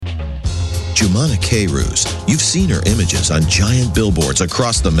Jumana Kairouz. You've seen her images on giant billboards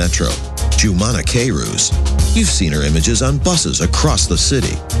across the metro. Jumana Kairouz. You've seen her images on buses across the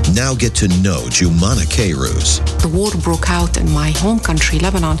city. Now get to know Jumana Kairouz. The war broke out in my home country,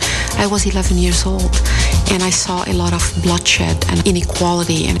 Lebanon. I was 11 years old, and I saw a lot of bloodshed and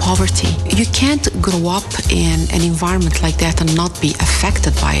inequality and poverty. You can't grow up in an environment like that and not be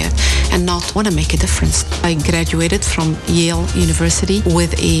affected by it and not want to make a difference. I graduated from Yale University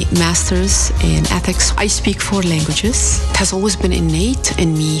with a master's in ethics. I speak 4 languages. It has always been innate in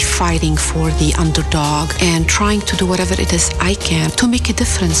me fighting for the underdog and trying to do whatever it is I can to make a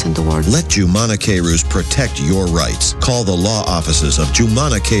difference in the world. Let Jumana Kairouz protect your rights. Call the law offices of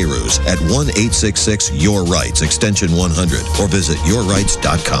Jumana Kairouz at 1-866-YOUR-RIGHTS, extension 100, or visit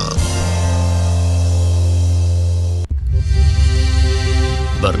yourrights.com.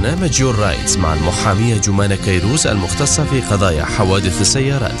 برنامج يور رايتس مع المحامية جمانة كيروز المختصة في قضايا حوادث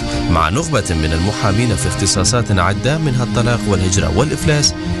السيارات مع نخبة من المحامين في اختصاصات عدة منها الطلاق والهجرة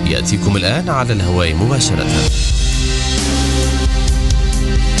والإفلاس يأتيكم الآن على الهواء مباشرة.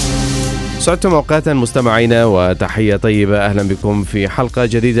 سعدتم أوقاتا مستمعينا وتحية طيبة. أهلا بكم في حلقة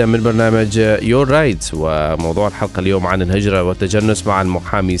جديدة من برنامج يور رايتس، وموضوع الحلقة اليوم عن الهجرة والتجنس مع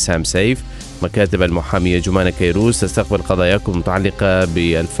المحامي سام سيف. مكاتب المحامية جمانة كيروز تستقبل قضاياكم متعلقة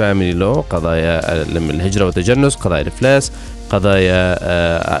بالفاميلي لو، قضايا الهجرة والتجنس، قضايا الإفلاس،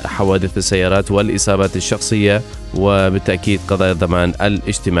 قضايا حوادث السيارات والإصابات الشخصية، وبالتأكيد قضايا الضمان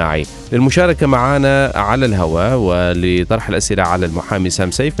الاجتماعي. للمشاركة معنا على الهواء ولطرح الأسئلة على المحامي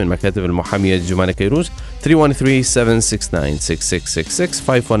سام سيف من مكاتب المحامية جمانة كيروز 313-769-6666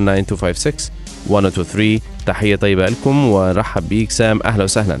 519-256-1023. تحية طيبة لكم ورحب بيك سام، أهلا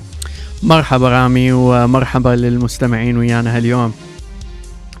وسهلا. مرحبا رامي، ومرحبا للمستمعين ويانا هاليوم.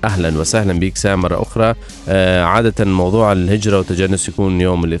 أهلا وسهلا بك سام مرة أخرى. عادة موضوع الهجرة والتجنس يكون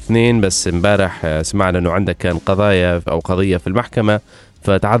يوم الاثنين، بس امبارح سمعنا أنه عندك كان قضايا أو قضية في المحكمة،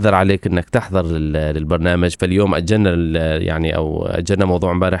 فتعذر عليك أنك تحضر للبرنامج. فاليوم أجلنا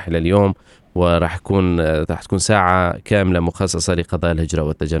موضوع امبارح إلى اليوم، وراح تكون ساعة كاملة مخصصة لقضايا الهجرة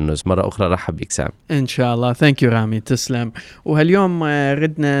والتجنس. مرة أخرى رحب بك سام. إن شاء الله. ثانك يو رامي، تسلم. وهاليوم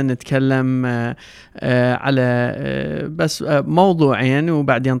ردنا نتكلم على بس موضوعين،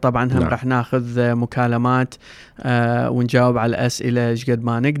 وبعدين طبعا هم راح ناخذ مكالمات ونجاوب على الأسئلة قد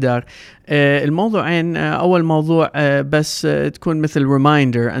ما نقدر. الموضوعين، أول موضوع بس تكون مثل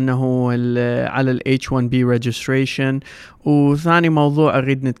ريمايندر أنه على ال H1B registration، وثاني موضوع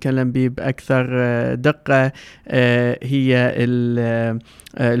أريد نتكلم به بأكثر دقة هي ال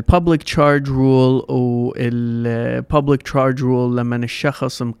public charge rule. وال public charge rule لما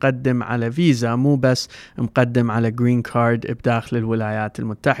الشخص مقدم على فيزا، مو بس مقدم على green card بداخل الولايات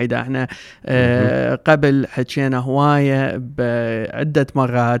المتحدة. احنا قبل حكينا هواية بعدة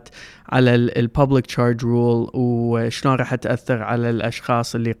مرات على ال public charge rule وشلون راح تأثر على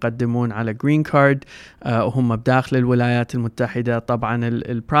الأشخاص اللي يقدمون على green card وهم بداخل الولايات المتحدة. طبعا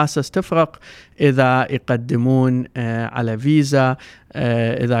البروسس تفرق إذا يقدمون على فيزا،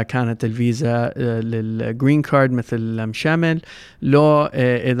 إذا كانت الفيزا للجرين كارد مثل المشمل، لو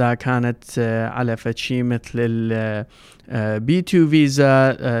إذا كانت على فتشي مثل B2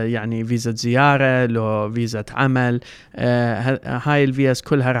 فيزا، يعني فيزا زيارة، لو فيزا عمل. هاي الفيز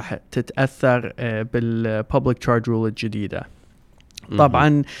كلها راح تتأثر بالpublic charge rule الجديدة.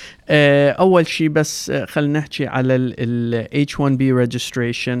 طبعا أول شيء بس خلينا نحكي على ال H1B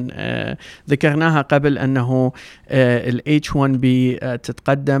registration. ذكرناها قبل أنه ال H1B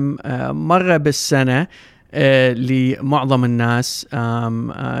تتقدم مرة بالسنة لمعظم الناس،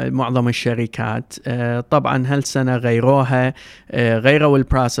 معظم الشركات. طبعا هالسنة غيروا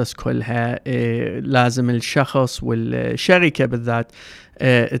البروسس كلها. لازم الشخص والشركة بالذات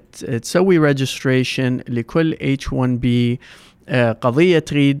تسوي registration لكل H1B قضية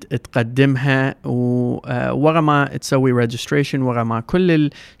تريد تقدمها، وورا ما تسوي registration، ورا ما كل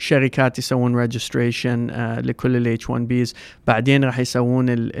الشركات يسوون registration لكل ال H1Bs، بعدين راح يسوون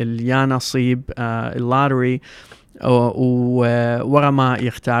يا نصيب اللاتري، ورا ما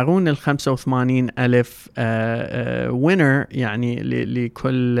يختارون ال 85,000 winner يعني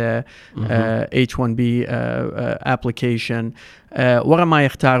لكل H1B application. ورا ما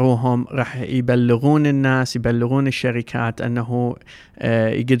يختاروهم راح يبلغون الناس، يبلغون الشركات أنه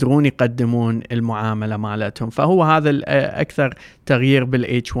يقدرون يقدمون المعاملة مالتهم. فهو هذا أكثر تغيير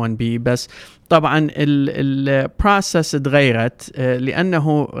بال H1B. بس طبعا البروسس تغيرت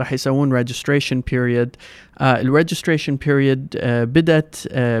لأنه راح يسوون registration period. registration period بدأت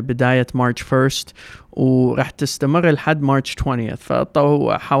بداية March 1st وراح تستمر لحد March 20th،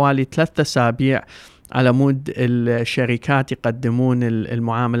 فطو حوالي 3 أسابيع على مود الشركات يقدمون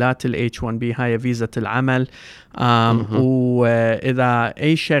المعاملات H1B، هاي فيزا العمل. وإذا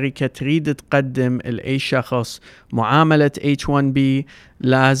أي شركة تريد تقدم لأي شخص معاملة H1B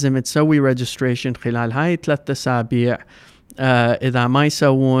لازم تسوي registration خلال هاي 3 أسابيع. إذا ما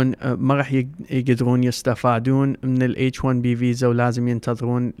يسوون ما راح يقدرون يستفادون من ال H1B فيزا، ولازم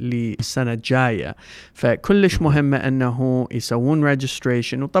ينتظرون للسنة الجاية. فكلش مهمة أنه يسوون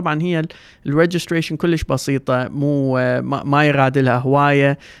registration. وطبعا هي registration كلش بسيطة، مو ما يراد لها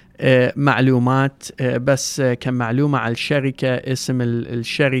هواية معلومات، بس كمعلومة على الشركة، اسم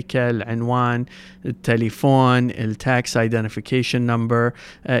الشركة، العنوان، التليفون، التاكس ايدنتيفيكيشن نمبر،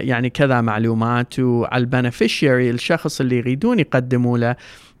 يعني كذا معلومات. وعلى البنفيشيري الشخص اللي يريدون يقدموا له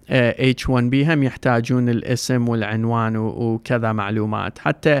H1B هم يحتاجون الاسم والعنوان وكذا معلومات.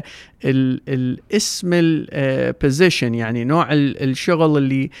 حتى الاسم البوزيشن، يعني نوع الشغل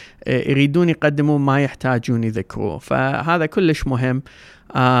اللي يريدون يقدموه ما يحتاجون يذكروه. فهذا كلش مهم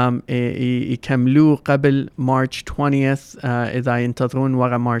يكملوه قبل مارش 20th. إذا ينتظرون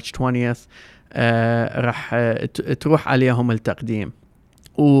ورا مارش 20th راح تروح عليهم التقديم.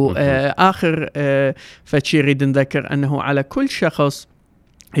 وآخر فشي يريد نذكر أنه على كل شخص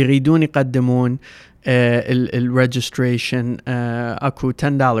يريدون يقدمون الريجستريشن أكو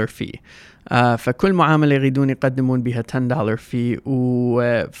 $10 fee. فكل معاملة يريدون يقدمون بها $10 fee.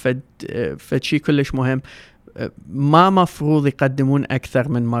 فشي كلش مهم، ما مفروض يقدمون أكثر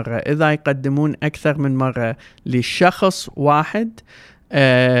من مرة. إذا يقدمون أكثر من مرة لشخص واحد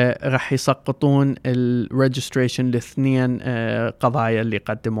راح يسقطون الريجستريشن ل2 قضايا اللي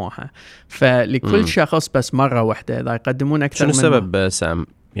قدموها. فلكل شخص بس مرة واحدة. إذا يقدمون أكثر من مرة. شنو السبب سام؟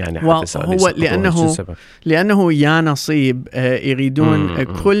 يعني هو لأنه يا نصيب يريدون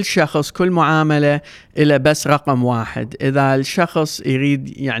كل شخص كل معاملة إلى بس رقم واحد. إذا الشخص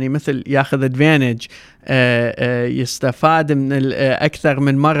يريد يعني مثل ياخذ advantage يستفاد من أكثر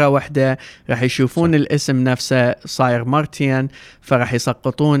من مرة واحدة، راح يشوفون الاسم نفسه صاير مرتين، فراح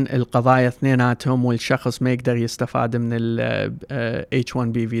يسقطون القضايا اثنيناتهم، والشخص ما يقدر يستفاد من ال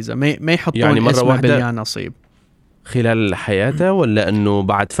H1B فيزا. ما يحطون يعني اسمه باليا نصيب خلال حياته، ولا أنه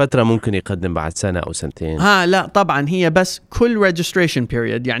بعد فترة ممكن يقدم بعد سنة أو سنتين؟ لا طبعا هي بس كل registration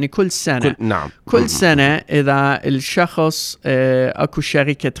period، يعني كل سنة. كل سنة إذا الشخص أكو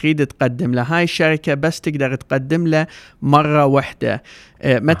شركة تريد تقدم له، هاي الشركة بس تقدر تقدم له مرة واحدة،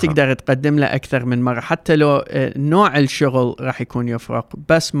 ما تقدر تقدم له أكثر من مرة. حتى لو نوع الشغل راح يكون يفرق،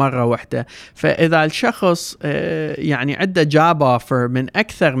 بس مرة واحدة. فإذا الشخص يعني عنده job offer من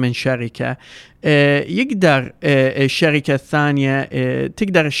أكثر من شركة، يقدر الشركة الثانية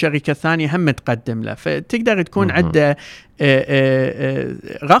تقدر الشركة الثانية هم تقدم له. فتقدر تكون عنده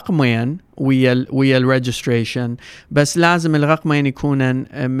رقمين ويا الريجستريشن، بس لازم الرقمين يكونن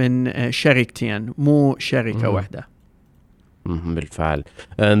من شركتين مو شركة واحدة. بالفعل.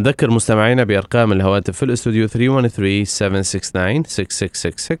 نذكر مستمعينا بأرقام الهواتف في الاستوديو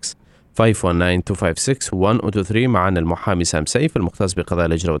 313-769-6666 519-256-1023. معنا المحامي سام سيف المختص بقضايا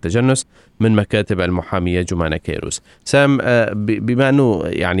الهجرة والتجنس من مكاتب المحامية جمانة كيروس. سام، بما أنه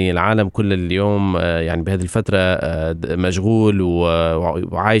يعني العالم كل اليوم يعني بهذه الفترة مشغول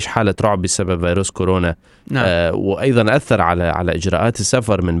وعايش حالة رعب بسبب فيروس كورونا، وأيضا أثر على إجراءات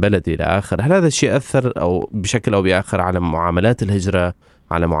السفر من بلد إلى آخر، هل هذا الشيء أثر أو بشكل أو بآخر على معاملات الهجرة،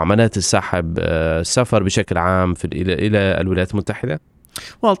 على معاملات السحب، السفر بشكل عام إلى الولايات المتحدة؟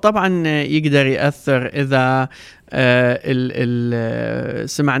 طبعا يقدر يأثر إذا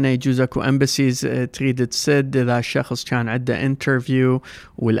سمعنا يجوز اكو امباسيز تريد تسد. اذا الشخص كان عنده انترفيو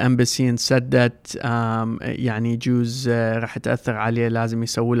والامباسي انسدت، يعني يجوز راح تأثر عليه، لازم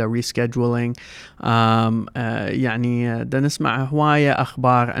يسوي له ريسكيدجولينج. يعني دا نسمع هواية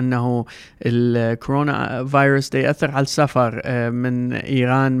اخبار انه الكورونا فيروس دا يأثر على السفر من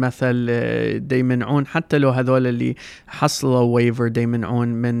ايران مثل، دا يمنعون حتى لو هذول اللي حصلوا ويفر دا يمنعون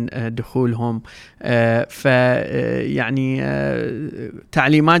من دخولهم. يعني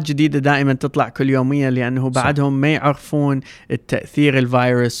تعليمات جديدة دائما تطلع كل يومية، لأنه بعدهم ما يعرفون التأثير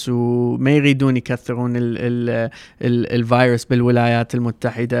الفيروس وما يريدون يكثرون الفيروس بالولايات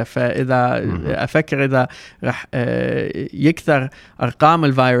المتحدة. فإذا أفكر إذا رح يكثر أرقام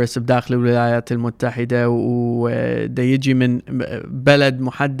الفيروس بداخل الولايات المتحدة وده يجي من بلد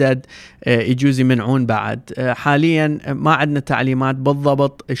محدد، يجوز يمنعون بعد. حاليا ما عندنا تعليمات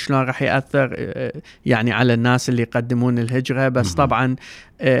بالضبط شلون رح يأثر يعني على الناس اللي يقدمون الهجرة، بس طبعا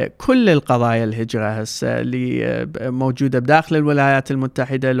كل القضايا الهجرة هسه اللي موجودة بداخل الولايات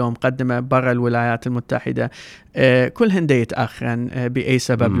المتحدة لو مقدمة برا الولايات المتحدة كلهن دا يتأخرن بأي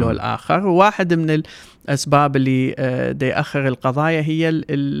سبب لو الآخر. وواحد من الأسباب اللي دا يأخر القضايا هي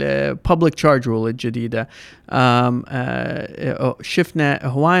ال public charge rule الجديدة. شفنا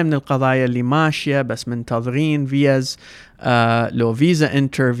هواية من القضايا اللي ماشية بس منتظرين فيز لو فيزا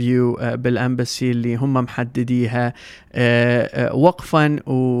انترفيو بالأمبسي اللي هم محدديها وقفا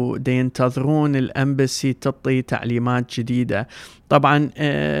ودا ينتظرون الأمبسي تعطي تعليمات جديدة. طبعا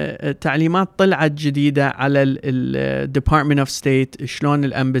تعليمات طلعت جديدة على ال Department of State شلون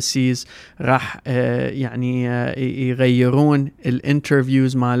الأمبسيز راح يعني يغيرون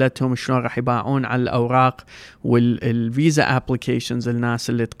الانترفيوز مالتهم، شلون راح يباعون على الأوراق والفيزا ابليكيشنز الناس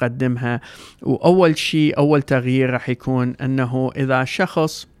اللي تقدمها. وأول شيء أول تغيير راح يكون أنه إذا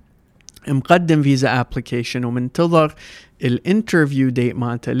شخص مقدم فيزا ابليكيشن ومنتظر الانترفيو ديت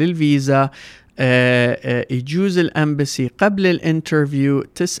مالته للفيزا، يجوز الأمبسي قبل الانترفيو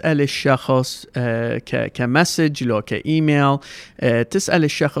تسأل الشخص كمسج لو كإيميل، تسأل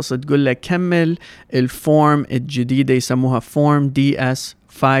الشخص تقول له كمل الفورم الجديدة يسموها فورم DS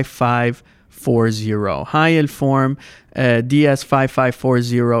 5540. هاي الفورم DS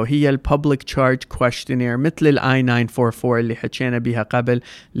 5540 هي الببليك تشارج كويشنير مثل الاي 944 اللي حكينا بها قبل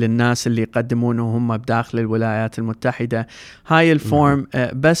للناس اللي يقدمونه هم بداخل الولايات المتحدة. هاي الفورم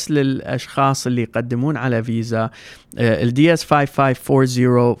بس للأشخاص اللي يقدمون على فيزا. ال DS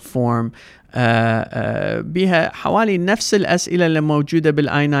 5540 فورم بها حوالي نفس الأسئلة اللي موجودة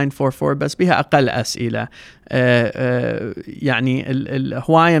بالاي 944 بس بها أقل أسئلة. يعني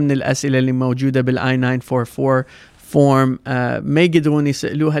الهواية من الأسئلة اللي موجودة بالاي 944 فورم ما يقدرون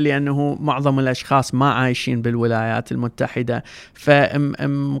يسألوها لأنه معظم الأشخاص ما عايشين بالولايات المتحدة،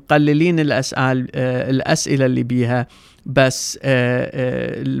 فمقللين الأسئلة اللي بيها. بس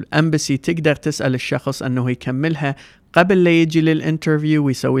الأمبسي تقدر تسأل الشخص أنه يكملها قبل لا يجي للانترفيو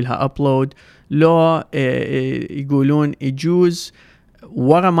ويسوي لها أبلود. لو يقولون يجوز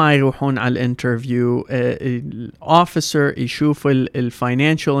ورا ما يروحون على الانترفيو الأوفيسر يشوف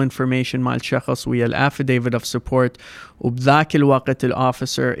الفاينانشال انفورميشن مال الشخص ويا الافيديفيت اوف سبورت، وبذاك الوقت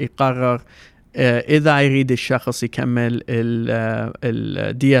الأوفيسر يقرر إذا يريد الشخص يكمل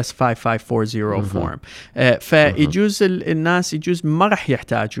ال DS 5540 فورم. فيجوز الناس يجوز ما رح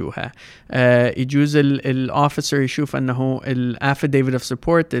يحتاجوها. يجوز الأوفيسر يشوف أنه الافيديفيت اوف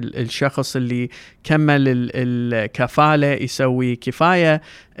سبورت الشخص اللي كمل الكفالة يسوي كفاية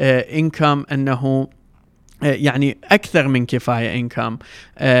إنكم، أنه يعني أكثر من كفاية إنكم،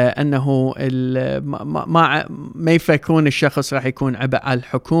 أنه ما يفكرون الشخص راح يكون عبء على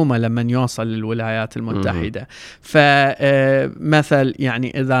الحكومة لما يوصل للولايات المتحدة. فمثل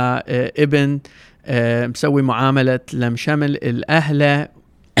يعني إذا ابن مسوي معاملة لم شمل الأهل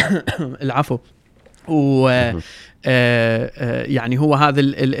العفو يعني هو هذا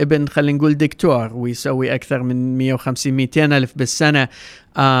الابن خلينا نقول دكتور ويسوي أكثر من 150-200 ألف بالسنة،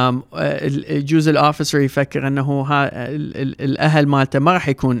 يجوز الأوفيسر يفكر أنه الأهل مالته ما راح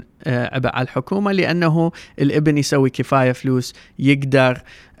يكون عبء على الحكومة لأنه الابن يسوي كفاية فلوس يقدر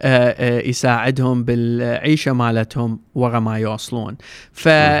يساعدهم بالعيشة مالتهم ورا ما يوصلون.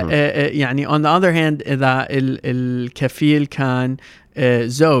 يعني on the other hand إذا الكفيل كان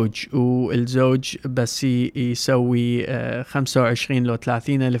زوج والزوج بس يسوي 25 لو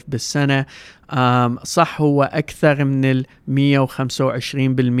 30 ألف بالسنة، صح هو أكثر من 125%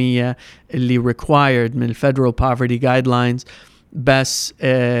 اللي required من Federal Poverty Guidelines، بس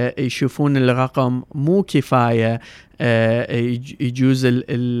يشوفون الرقم مو كفاية. يجوز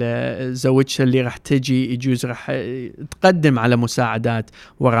الزوجة اللي راح تجي يجوز راح تقدم على مساعدات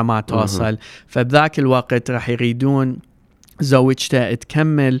ورا ما توصل، فبذاك الوقت راح يريدون زوجته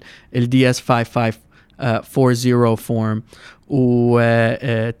تكمل ال DS 5540 فورم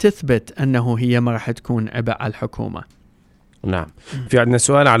وتثبت أنه هي ما راح تكون عبء على الحكومة. نعم. في عندنا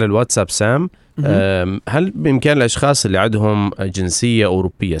سؤال على الواتساب سام، هل بإمكان الأشخاص اللي عندهم جنسية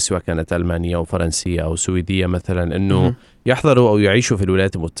أوروبية سواء كانت ألمانية أو فرنسية أو سويدية مثلا أنه يحضروا أو يعيشوا في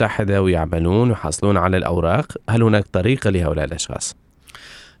الولايات المتحدة ويعملون ويحصلون على الأوراق؟ هل هناك طريقة لهؤلاء الأشخاص؟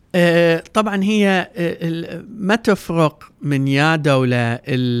 طبعا هي ما تفرق من يا دولة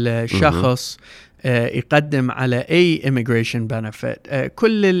الشخص يقدم على أي immigration benefit.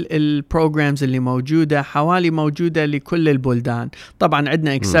 كل البروجرامز اللي موجودة حوالي موجودة لكل البلدان. طبعا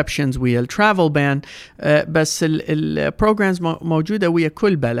عندنا exceptions ويا الترافل بان، بس البروجرامز موجودة ويا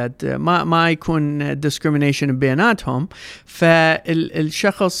كل بلد، ما يكون discrimination بيناتهم.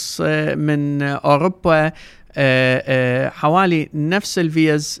 فالشخص من أوروبا حوالي نفس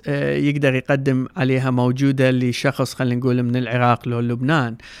الفيز يقدر يقدم عليها موجودة لشخص خلينا نقول من العراق لو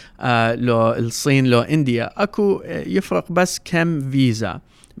لبنان لو الصين لو إنديا. أكو يفرق بس كم فيزا،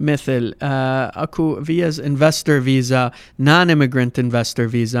 مثل أكو فيز investor فيزا non-immigrant investor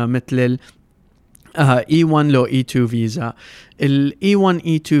فيزا مثل E1 لو E2 فيزا. ال E1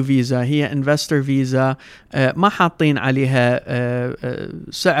 E2 فيزا هي investor فيزا ما حاطين عليها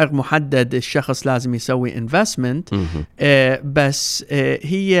سعر محدد الشخص لازم يسوي investment، بس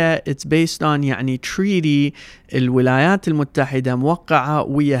هي it's based on يعني treaty الولايات المتحدة موقعة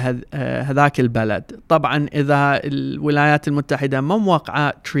ويا هذاك البلد. طبعا إذا الولايات المتحدة ما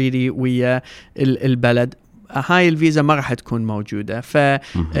موقعة treaty ويا البلد هاي الفيزا ما راح تكون موجودة.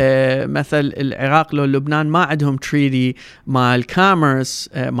 فمثل العراق لو لبنان ما عندهم تريدي مال كاميرس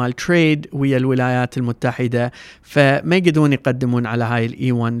مال تريد ويا الولايات المتحدة، فما يقدرون يقدمون على هاي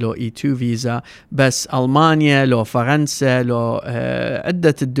الإي 1 لو إي 2 فيزا. بس ألمانيا لو فرنسا لو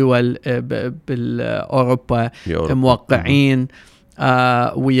عدة الدول بالأوروبا موقعين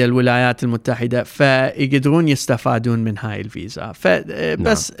ويا الولايات المتحدة، فيقدرون يستفادون من هاي الفيزا.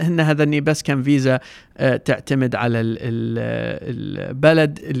 فبس هن هذني بس كم فيزا تعتمد على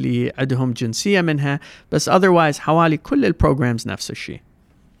البلد اللي عندهم جنسية منها، بس otherwise حوالي كل البروجرامز نفس الشيء.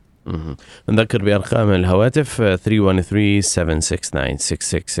 نذكر بأرقام الهواتف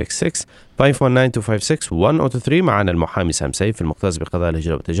 313-769-6666 519-256-1023. معنا المحامي سام سيف المختص بقضايا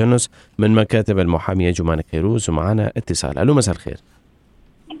الهجرة والتجنس من مكاتب المحامية جمانة كيروز، ومعنا اتصال. ألو مساء الخير.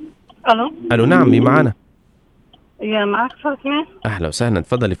 ألو نعم مين معنا؟ يا معك فاطمة. أهلا وسهلا،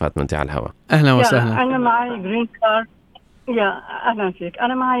 تفضلي فاطمة أنت على الهواء. أهلا وسهلا. أنا معي جرين كارد. يا أهلا فيك.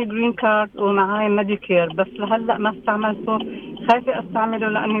 أنا معي جرين كارد ومعي ميديكير، بس لهلأ ما استعملته، خايفة استعمله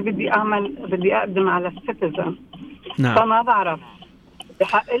لأني بدي أقدم على السيتيزن. نعم. فما بعرف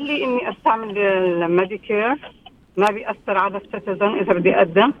بحق لي إني أستعمل الميديكير، ما بيأثر على السيتيزن إذا بدي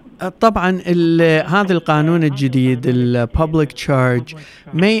أقدم؟ طبعا هذا القانون الجديد الببليك تشارج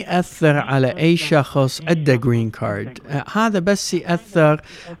ما يأثر على أي شخص عنده جرين كارد. هذا بس يأثر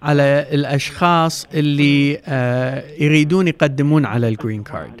على الأشخاص اللي يريدون يقدمون على الجرين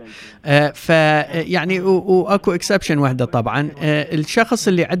كارد. فيعني واكو اكسبشن واحدة طبعا. الشخص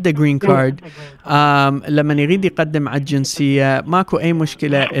اللي عنده جرين كارد لما يريد يقدم على الجنسية ماكو أي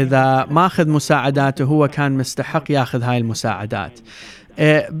مشكلة إذا ما أخذ مساعداته، هو كان مستحق ياخذ هاي المساعدات.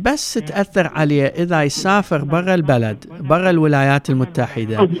 بس تأثر عليه إذا يسافر برا البلد برا الولايات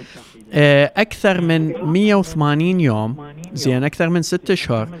المتحدة أكثر من 180 يوم، زين أكثر من 6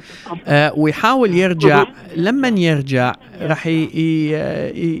 أشهر، ويحاول يرجع. لما يرجع راح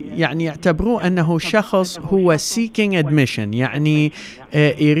يعني يعتبروه أنه شخص هو seeking admission، يعني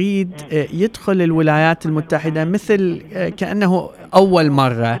يريد يدخل الولايات المتحدة مثل كأنه أول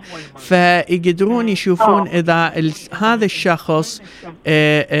مرة. فيقدرون يشوفون إذا هذا الشخص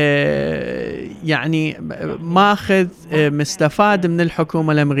يعني ماخذ مستفاد من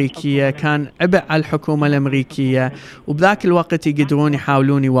الحكومة الأمريكية، كان عبء على الحكومة الأمريكية، وبذاك الوقت يقدرون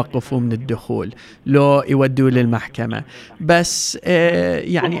يحاولون يوقفوا من الدخول لو يودوا للمحكمة. بس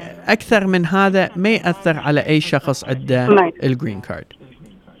يعني أكثر من هذا ما يأثر على أي شخص عنده الجرين كارد.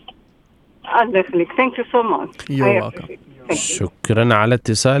 الله يخليك. Thank you so much. You're welcome. شكرا على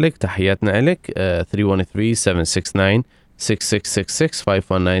اتصالك، تحياتنا لك. 313-769-6666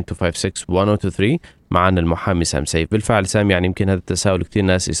 519-256-1023. معنا المحامي سام سيف. بالفعل سام، يعني يمكن هذا التساؤل كتير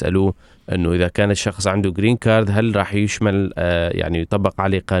ناس يسألوه، أنه إذا كان الشخص عنده جرين كارد هل راح يشمل يعني يطبق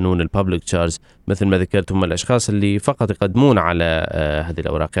عليه قانون البابليك تشارج مثل ما ذكرتم الأشخاص اللي فقط يقدمون على هذه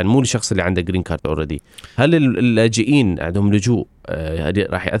الأوراق، يعني مو الشخص اللي عنده جرين كارد أوريدي. هل اللاجئين عندهم لجوء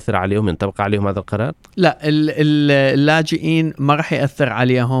راح يأثر عليهم، ينطبق عليهم هذا القرار؟ لا، اللاجئين ما راح يأثر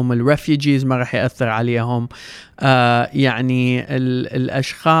عليهم، الريفيجيز ما راح يأثر عليهم. يعني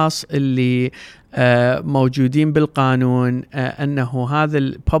الأشخاص اللي موجودين بالقانون أنه هذا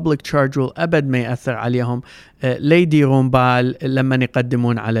الببليك تشارج أبد ما يأثر عليهم، لا يديرون بال لما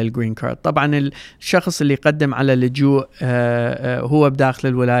يقدمون على الجرين كارد. طبعا الشخص اللي يقدم على اللجوء هو بداخل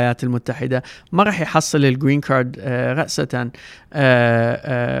الولايات المتحدة ما راح يحصل الجرين كارد رأسة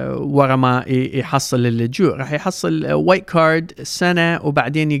ورا ما يحصل اللجوء، راح يحصل وايت كارد سنة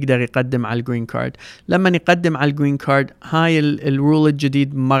وبعدين يقدر يقدم على الجرين كارد. لما يقدم على الجرين كارد هاي الرول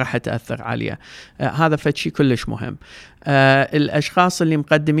الجديد ما راح تأثر عليه. هذا فشي كلش مهم. الأشخاص اللي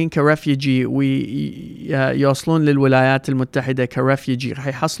مقدمين كرفيجي ويوصلون يوصلون للولايات المتحدة كرفيجي راح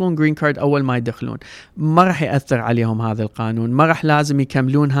يحصلون جرين كارد أول ما يدخلون. ما راح يأثر عليهم هذا القانون، ما راح لازم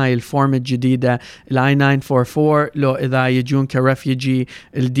يكملون هاي الفورم الجديدة I-944 لو إذا يجون كرفيجي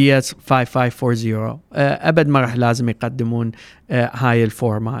DS 5540 أبد ما راح لازم يقدمون هاي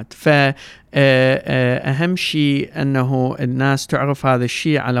الفورمات. فأهم شيء أنه الناس تعرف هذا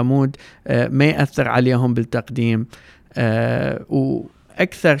الشيء على مود ما يأثر عليهم بالتقديم.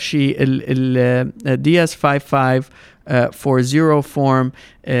 وأكثر شيء ال DS 5540 فورم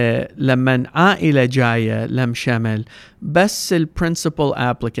لما عائلة جاية لم شمل بس البرنسبل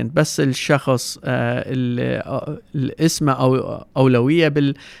applicant، بس الشخص الاسم أو أولوية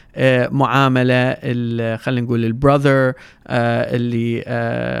بالمعاملة، خلينا نقول البراذر اللي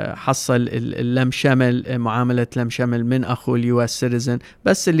حصل اللم شمل، معاملة لم شمل من أخو US citizen،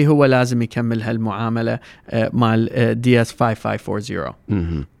 بس اللي هو لازم يكمل هالمعاملة مع DS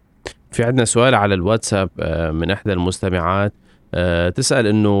 5540. في عندنا سؤال على الواتساب من إحدى المستمعات تسأل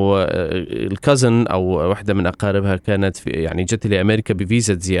إنه الكازن أو واحدة من أقاربها كانت يعني جت لأمريكا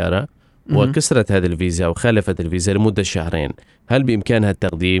بفيزا زيارة وكسرت هذه الفيزا وخالفت الفيزا لمدة شهرين، هل بإمكانها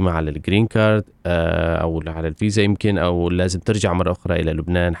التقديم على الجرين كارد أو على الفيزا يمكن، أو لازم ترجع مرة أخرى إلى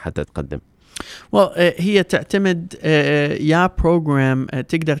لبنان حتى تقدم؟ هي تعتمد يا بروجرام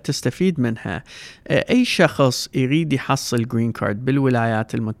تقدر تستفيد منها. أي شخص يريد يحصل جرين كارد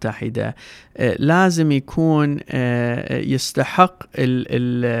بالولايات المتحدة لازم يكون يستحق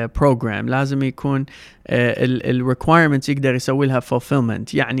البروجرام، لازم يكون الريكوايرمنتس يقدر يسوي لها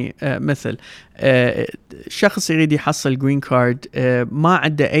fulfillment. يعني مثل شخص يريد يحصل جرين كارد ما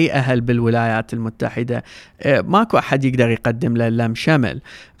عنده أي أهل بالولايات المتحدة، ماكو أحد يقدر يقدم له لم شمل،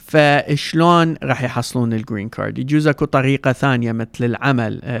 فشلون راح يحصلون الجرين كارد؟ يجوز اكو طريقة ثانية مثل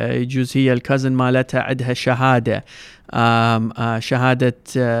العمل، يجوز هي الكازن مالتها عندها شهادة، شهادة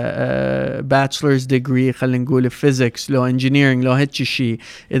bachelor's degree خلينا نقول physics لو engineering لو هيك شيء،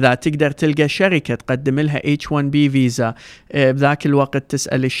 إذا تقدر تلقى شركة تقدم لها H1B فيزا بذاك الوقت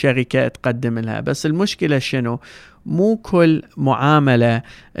تسأل الشركة تقدم لها. بس المشكلة شنو؟ مو كل معاملة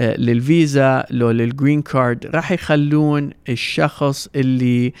للفيزا لو للجرين كارد راح يخلون الشخص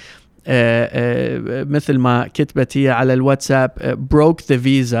اللي مثل ما كتبت هي على الواتساب broke the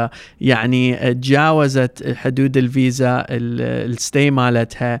visa، يعني تجاوزت حدود الفيزا الستي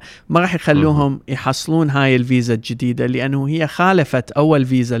مالتها، ما راح يخلوهم يحصلون هاي الفيزا الجديدة لأنه هي خالفت أول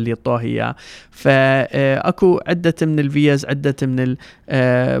فيزا اللي طوه إياه. فأكو عدة من الفيز، عدة من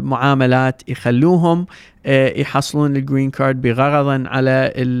المعاملات يخلوهم يحصلون الجرين كارد بغرضا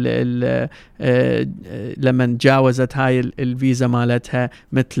على لما تجاوزت هاي الفيزا مالتها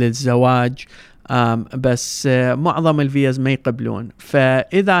مثل الزواج، بس معظم الفيز ما يقبلون.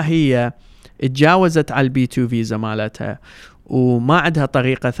 فإذا هي تجاوزت على البي 2 فيزا مالتها وما عندها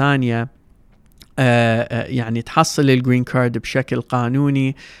طريقة ثانية يعني تحصل الجرين كارد بشكل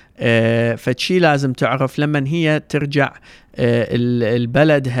قانوني، فشي لازم تعرف لما هي ترجع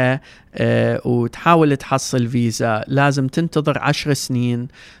البلدها وتحاول تحصل فيزا لازم تنتظر 10 سنين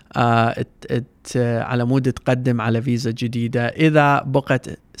على مود تقدم على فيزا جديدة. إذا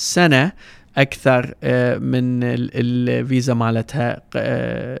بقت سنة أكثر من الفيزا مالتها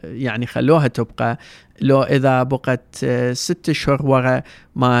يعني خلوها تبقى، لو إذا بقت 6 أشهر وراء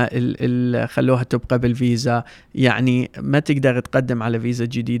ما خلوها تبقى بالفيزا يعني ما تقدر تقدم على فيزا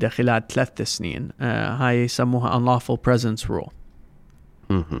جديدة خلال 3 سنين. هاي يسموها unlawful presence rule.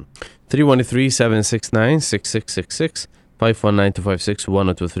 313-769-6666 519-256-1023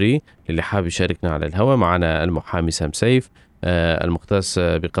 للي حابب يشاركنا على الهواء. معنا المحامي سام سيف المختص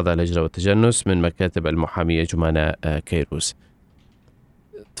بقضاء الهجرة والتجنس من مكاتب المحامية جمانة كيروس.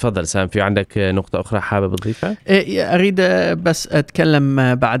 تفضل سام، في عندك نقطة أخرى حابب تضيفها؟ أريد بس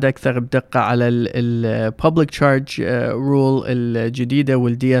أتكلم بعد أكثر بدقة على ال Public Charge Rule الجديدة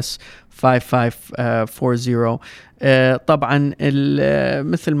والDS 5540. طبعا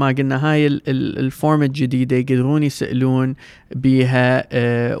مثل ما قلنا هاي الفورم الجديدة يقدرون يسألون بيها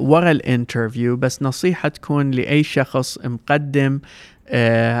ورا الانترفيو، بس نصيحة تكون لأي شخص مقدم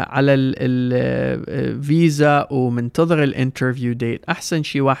على الفيزا ومنتظر الانترفيو ديت، أحسن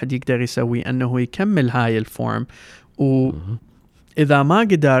شيء واحد يقدر يسوي أنه يكمل هاي الفورم، وإذا ما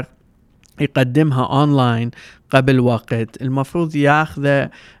قدر يقدمها أونلاين قبل وقت المفروض ياخذه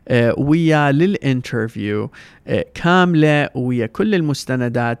ويا للانترفيو كاملة ويا كل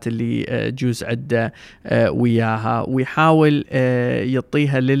المستندات اللي جوز عده وياها، ويحاول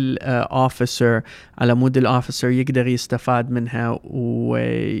يعطيها للآفيسر على مود الآفيسر يقدر يستفاد منها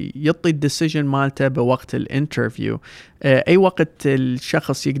ويعطي الديسيجن مالته بوقت الانترفيو. أي وقت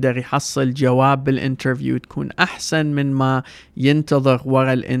الشخص يقدر يحصل جواب بالانترفيو تكون أحسن من ما ينتظر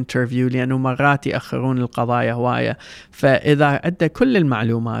وراء الانترفيو، لأنه مرات يأخرون القضايا هواية. فإذا عنده كل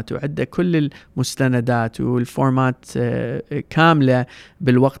المعلومات وعنده كل المستندات والفورمات كاملة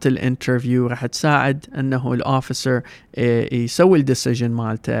بالوقت الانترفيو راح تساعد أنه الأوفيسر يسوي الديسيجن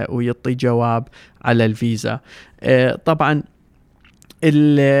مالته ويعطي جواب على الفيزا. طبعا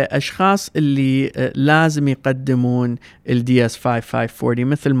الأشخاص اللي لازم يقدمون ال DS-5540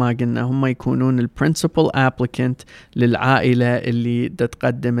 مثل ما قلنا هم يكونون ال principal applicant للعائلة اللي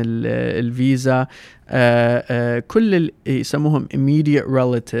تقدم الفيزا، كل يسموهم immediate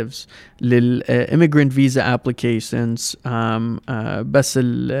relatives للimmigrant visa applications، بس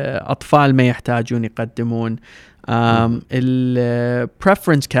الأطفال ما يحتاجون يقدمون.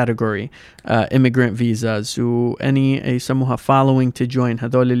 preference category immigrant visas وأني يسموها following to join،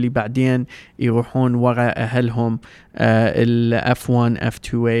 هذول اللي بعدين يروحون وراء أهلهم، F1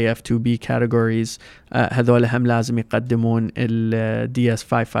 F2A F2B categories، هذول هم لازم يقدمون ال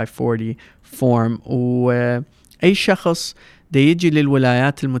DS-5540 form. وأي شخص دا يجي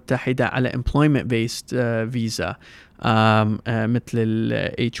للولايات المتحدة على employment based visa مثل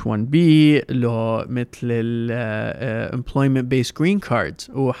ال H1B لو مثل ال employment based green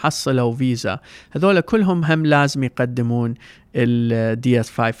cards وحصلوا فيزا، هذول كلهم هم لازم يقدمون ال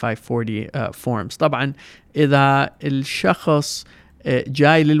DS-5540 forms. طبعا إذا الشخص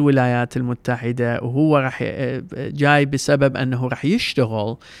جاي للولايات المتحدة وهو راح جاي بسبب أنه راح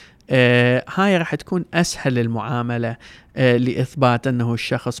يشتغل، هاي راح تكون أسهل المعاملة لإثبات أنه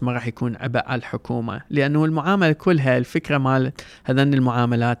الشخص ما راح يكون عبء على الحكومة، لأنه المعاملة كلها الفكرة مال هذين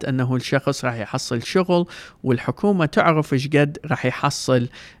المعاملات أنه الشخص راح يحصل شغل والحكومة تعرف إيش قد راح يحصل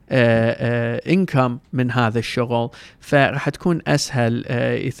income من هذا الشغل، فراح تكون أسهل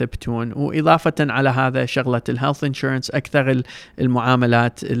يثبتون. وإضافة على هذا شغلة الهيلث انشورنس، أكثر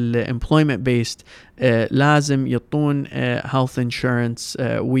المعاملات الامبلويمنت بيست لازم يطون health insurance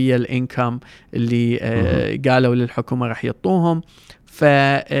ويا الانكم اللي قالوا للحكومة راح يطوهم،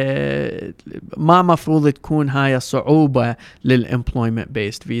 فما مفروض تكون هاي صعوبة للemployment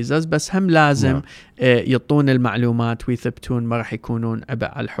based visas، بس هم لازم يطون المعلومات ويثبتون ما راح يكونون عبء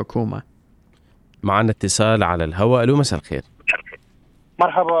على الحكومة. معنا اتصال على الهواء. ألو مساء الخير.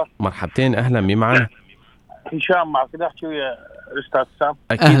 مرحبا. مرحبتين، أهلا. مين معنا؟ هشام معك، كده احكي ويا الأستاذ سام.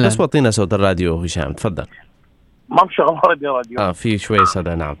 أكيد أهلاً. بس وطينا صوت الراديو هشام، تفضل. ما مشغل راديو. في شوي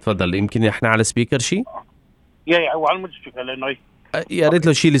صدى. نعم تفضل. يمكن احنا على سبيكر شيء؟ وعلى المسبيكر لأنه يا ريت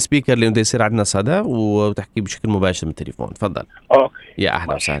لو شيل السبيكر لأنه يصير عندنا صدى وتحكي بشكل مباشر من التليفون. تفضل. أوكي. يا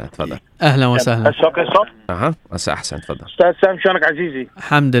أهلا وسهلا. تفضل. أهلا وسهلا. هسه أوكي صوت؟ هسه أحسن. تفضل. أستاذ سام شلونك عزيزي؟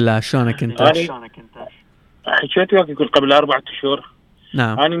 الحمد لله. شلونك أنت؟ حكيت وياك يقول قبل 4 أشهر.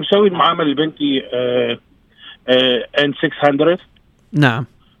 نعم. أنا مسوي المعاملة لبنتي N600. نعم.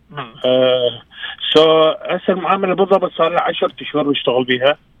 هسه المعاملة بالضبط صار لها 10 أشهر بشتغل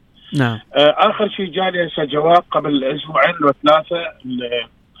بيها. نعم. آخر شيء جالي هسه جواب قبل أسبوعين و3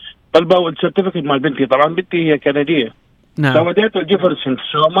 طلبوا السيرتيفيكت مال بنتي. طبعا بنتي هي كندية. نعم. سوديت الجيفرسون،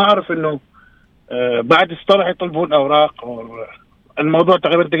 ما أعرف إنه بعد اصطلح يطلبون أوراق. الموضوع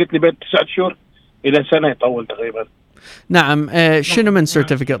تقريبا أنت قلت لي بين 9 شهور إلى سنة يطول تقريبا. نعم. شنو من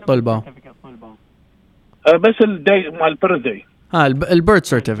سيرتيفيكت طلبوا؟ بس الداي مال بيرثداي. البيرث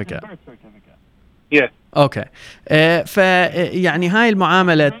سيرتيفيكت. اوكي. فيعني هاي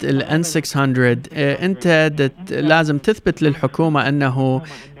المعاملة ال N600 انت لازم تثبت للحكومة انه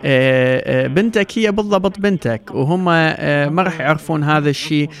بنتك هي بالضبط بنتك، وهم ما راح يعرفون هذا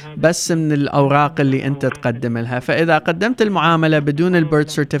الشيء بس من الأوراق اللي أنت تقدم لها. فإذا قدمت المعاملة بدون البيرث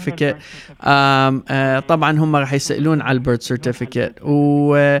سيرتيفيكت طبعا هم راح يسألون على البيرث سيرتيفيكت،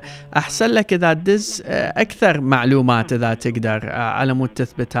 وأحسن لك إذا تدز أكثر معلومات إذا تقدر على مود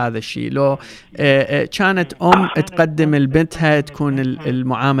تثبت هذا الشيء. لو كانت تقدم لبنتها تكون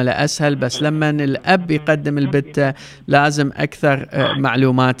المعاملة أسهل، بس لما الأب يقدم لبنته لازم أكثر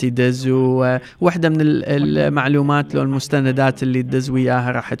معلومات يدز. وواحدة من المعلومات لو المستندات اللي تدز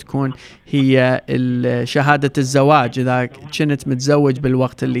وياها راح تكون هي شهادة الزواج إذا كنت متزوج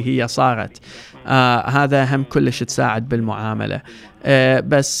بالوقت اللي هي صارت. هذا هم كلش تساعد بالمعاملة.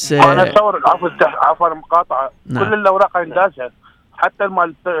 بس أنا أتصور عفوا المقاطعة. نعم. كل الأوراق عندها حتى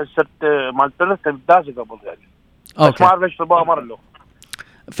مال البرث دازة قبل يعني. بس ما أعرف ليش طلبوها مرة له.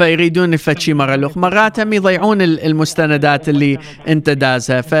 فيريدون فتشي مرة الأخرى. مرات هم يضيعون المستندات اللي انت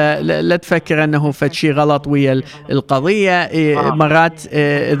دازها، فلا تفكر أنه فتشي غلط ويا القضية. مرات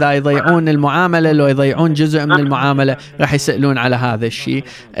إذا يضيعون المعاملة، لو يضيعون جزء من المعاملة راح يسألون على هذا الشيء.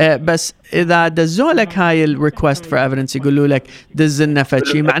 بس إذا دزولك هاي الريكوست فور ايفيدنس، يقولوا لك دز لنا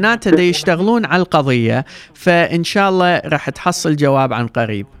فتشي، معناته دا يشتغلون على القضية، فإن شاء الله راح تحصل جواب عن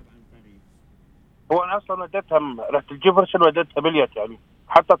قريب. هو أنا أصلا وديتها رحت الجيفرسون وديتها بليت يعني،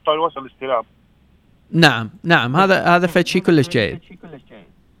 حتى الطول وصل استلام. نعم هذا فشي كلش جيد.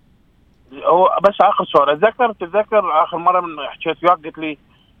 هو بس آخر سؤال تتذكر آخر مرة من حكيت وياك قلت لي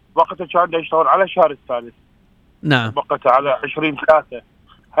وقتها كان دا يشتغل على الشهر الثالث. نعم. وقتها على 20/3.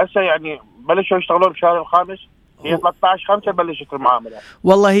 هسه يعني بلشوا يشتغلون بشهر الخامس، هي 13/5 بلشت المعاملة.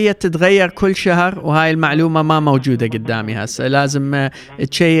 والله هي تتغير كل شهر، وهاي المعلومة ما موجودة قدامي هسه. لازم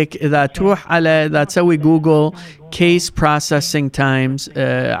تشيك إذا تروح إذا تسوي جوجل case processing times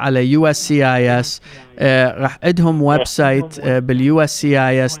على USCIS، راح عندهم ويب سايت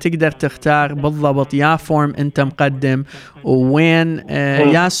بالUSCIS تقدر تختار بالضبط يا فورم انت مقدم وين،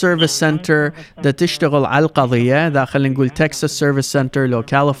 يا سيرفيس سنتر دا تشتغل على القضية. إذا خلينا نقول تكساس سيرفيس سنتر لو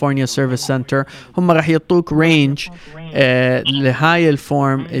كاليفورنيا سيرفيس سنتر، هم راح يعطوك رينج لهاي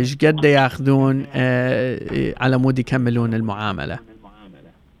الفورم ايش قد ياخذون على مود يكملون المعاملة.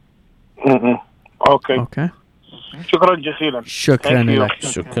 اوكي. شكرا جزيلا. شكرا لك.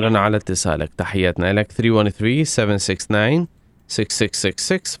 شكرا على اتصالك، تحياتنا لك.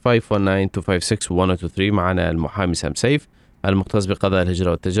 313-769-6666 519-256-1023. معنا المحامي سام سيف المختص بقضايا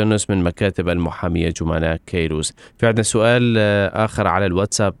الهجرة والتجنس من مكاتب المحامية جمانة كيروز. في عندنا سؤال آخر على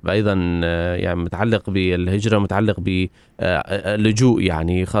الواتساب أيضا يعني متعلق بالهجرة، متعلق باللجوء،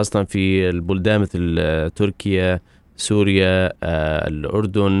 يعني خاصة في البلدان مثل تركيا، سوريا،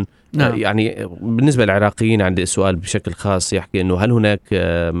 الأردن. نعم. يعني بالنسبة للعراقيين عندي سؤال بشكل خاص يحكي إنه هل هناك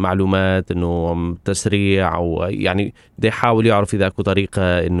معلومات إنه تسريع، أو يعني دا يحاول يعرف إذا أكو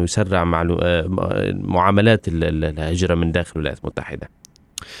طريقة إنه يسرع معاملات الهجرة من داخل الولايات المتحدة.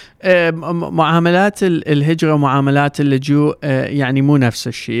 معاملات الهجرة ومعاملات اللجوء يعني مو نفس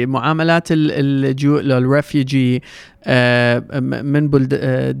الشيء. معاملات اللجوء للرفيجي من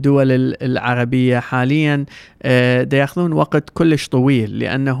الدول العربية حاليا دا ياخذون وقت كلش طويل،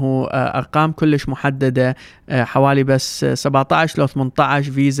 لأنه أرقام كلش محددة. حوالي بس 17 لو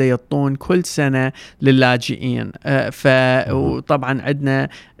 18 فيزا يطون كل سنة للاجئين. وطبعا عندنا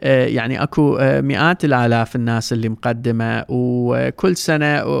يعني أكو مئات الآلاف الناس اللي مقدمة، وكل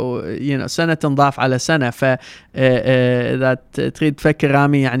سنة سنة تنضاف على سنة. فإذا تريد تفكر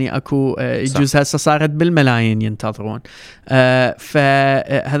رامي يعني أكو يجوز هسه صارت بالملايين ينتظرون.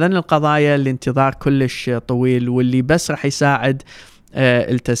 فهذن القضايا الانتظار كلش طويل، واللي بس رح يساعد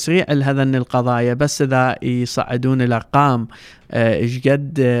التسريع لهذن القضايا بس إذا يصعدون الأرقام إيش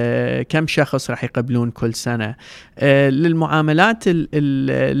قد كم شخص راح يقبلون كل سنة. للمعاملات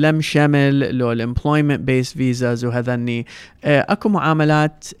لم شمل لو الامبلويمنت بيس فيزاز وهذني اكو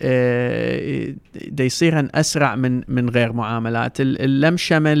معاملات دا يصيرن اسرع من غير معاملات. اللم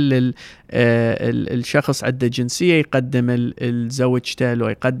شمل الشخص عنده جنسية يقدم الزوجته لو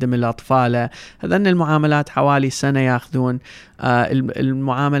يقدم الأطفال، هذن المعاملات حوالي سنة ياخذون.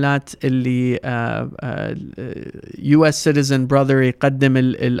 المعاملات اللي US citizen brother يقدم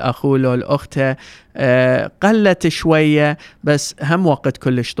الأخو لو الأخته قلت شوية، بس هم وقت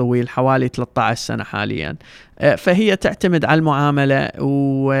كلش طويل حوالي 13 سنة حاليا. فهي تعتمد على المعاملة،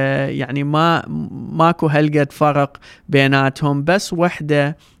 ويعني ماكو هالقد فرق بيناتهم. بس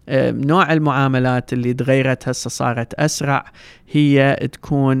وحدة نوع المعاملات اللي تغيرت هسه صارت أسرع هي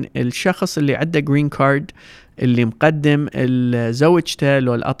تكون الشخص اللي عنده جرين كارد اللي مقدم زوجته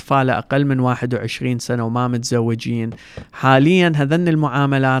لو الأطفال أقل من 21 سنة وما متزوجين. حاليا هذن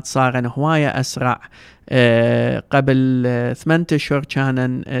المعاملات صارن هواية أسرع. قبل 8 أشهر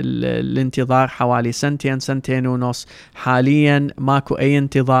كان الانتظار حوالي سنتين ونص، حاليا ماكو أي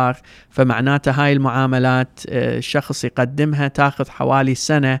انتظار. فمعناته هاي المعاملات الشخص يقدمها تاخذ حوالي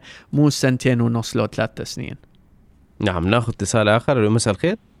سنة، مو 2.5 ونص لو 3 سنين. نعم، ناخذ اتصال آخر. مساء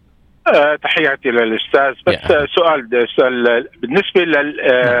الخير. تحياتي للأستاذ. بس سؤال بالنسبة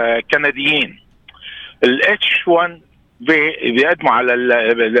للكنديين H1B بيقدموا على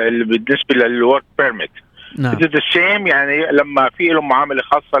بالنسبة للورك بيرميت. نعم. Is it the same يعني لما في لهم معاملة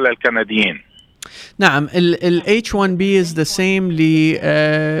خاصة للكنديين؟ نعم، ال H1B is the same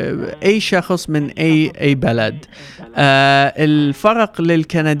لأي شخص من أي بلد. الفرق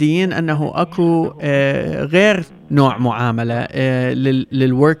للكنديين أنه أكو غير نوع معاملة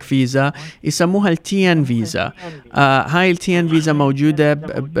للورك فيزا يسموها الTN فيزا. هاي الTN فيزا موجودة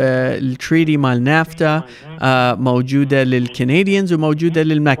بالتريدي مال نافتا، موجودة للكنديانز وموجودة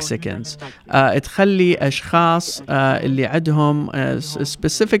للمكسيكانز. تخلي أشخاص اللي عندهم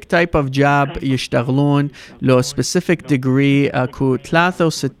specific type of job يشتغلون لو specific degree، أكو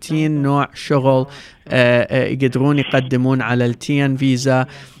 63 نوع شغل يقدرون يقدمون على الTN فيزا.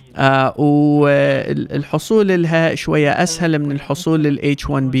 والحصول لها شوية أسهل من الحصول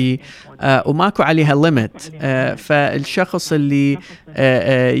للH1B، وماكو عليها ليميت. فالشخص اللي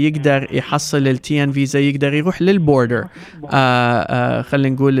يقدر يحصل الTN فيزا يقدر يروح للبوردر،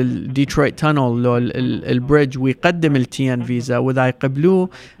 خلينا نقول الديترويت تانل لو البريدج، ويقدم الTN فيزا، وإذا يقبلوه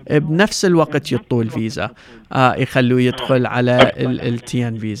بنفس الوقت يطول فيزا يخلوه يدخل على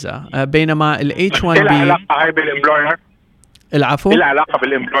الTN فيزا. بينما الH1B العلاقة هاي بالإمبلوير، العفو، العلاقة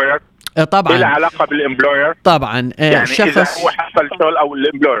بالإمبلوير طبعا العلاقة بالإمبلوير طبعا. يعني شخص إذا هو حصل شغل أو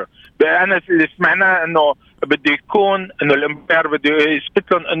الإمبلوير، أنا اللي سمعناه إنه بده يكون إنه الإمبلوير بده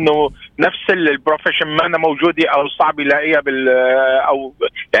يثبت لهم إنه نفس البروفيشن ما أنا موجودة أو صعب يلاقيها أو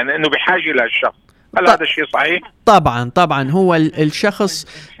يعني إنه بحاجة لهالشخص. هل هذا الشيء صحيح؟ طبعا هو الشخص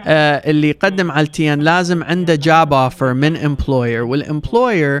اللي يقدم على الTN لازم عنده جاب اوفر من امبلوير،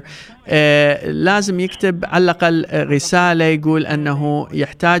 والامبلوير لازم يكتب على الأقل رسالة يقول أنه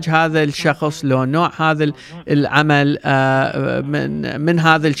يحتاج هذا الشخص لو نوع هذا العمل من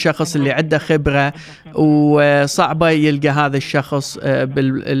هذا الشخص اللي عنده خبرة، وصعبة يلقى هذا الشخص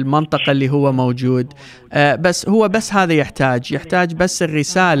بالمنطقة اللي هو موجود. بس هو بس هذا يحتاج بس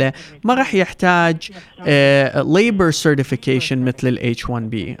الرسالة، ما راح يحتاج labor certification مثل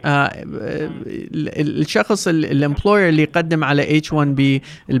الH1B. الشخص الامبلوير اللي يقدم على H1B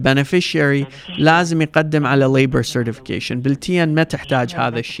البنفيشيري لازم يقدم على labor certification. بالTN ما تحتاج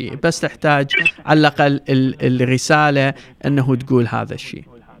هذا الشيء، بس تحتاج على الأقل الرسالة أنه تقول هذا الشيء.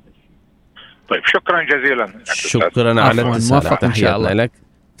 طيب شكرا جزيلا. شكرا على الاتصال، تحياتنا لك.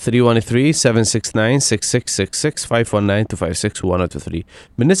 313-769-6666 519-256-123.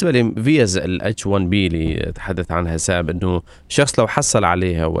 بالنسبة لفيز الH1B اللي تحدث عنها ساب، أنه شخص لو حصل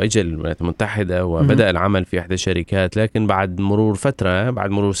عليها وإجا الولايات المتحدة وبدأ العمل في إحدى الشركات، لكن بعد مرور فترة، بعد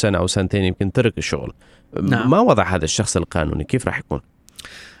مرور سنة أو سنتين يمكن ترك الشغل، ما وضع هذا الشخص القانوني كيف راح يكون؟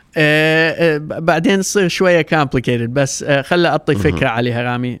 بعدين تصير شوية complicated، بس خلي أعطي فكرة عليها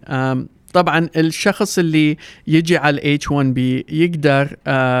رامي. طبعا الشخص اللي يجي على H1B يقدر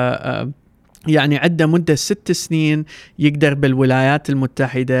يعني عنده مدة 6 سنين يقدر بالولايات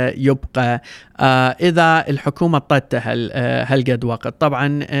المتحدة يبقى إذا الحكومة طلته هالقد وقت.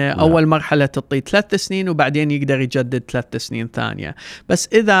 طبعا أول مرحلة تعطي 3 سنين وبعدين يقدر يجدد 3 سنين ثانية. بس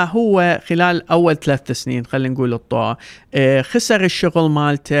إذا هو خلال أول 3 سنين خلينا نقول الطاعة خسر الشغل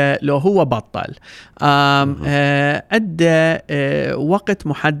مالته، لو هو بطل أدى وقت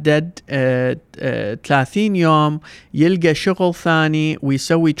محدد 30 يوم يلقى شغل ثاني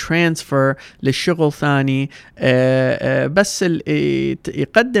ويسوي ترانسفير للشغل ثاني. بس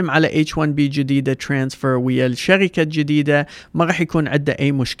يقدم على H1B جديدة ترانسفير ويا الشركة الجديدة ما راح يكون عنده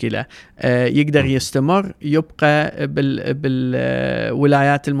أي مشكلة، يقدر يستمر يبقى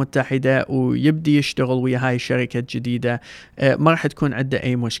بالولايات المتحدة ويبدي يشتغل ويا هاي الشركة الجديدة، ما راح تكون عنده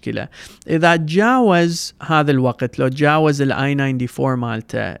أي مشكلة. إذا تجاوز هذا الوقت، لو تجاوز I-94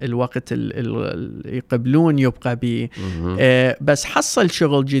 مالته الوقت اللي يقبلون يبقى به، بس حصل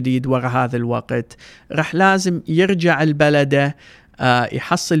شغل جديد ورا هذا الوقت، راح لازم يرجع البلده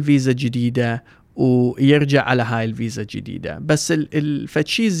يحصل فيزا جديدة ويرجع على هاي الفيزا الجديدة. بس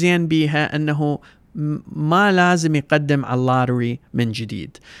الفتشي زين بيها أنه ما لازم يقدم على اللاتري من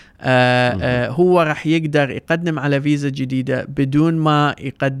جديد. هو راح يقدر يقدم على فيزا جديدة بدون ما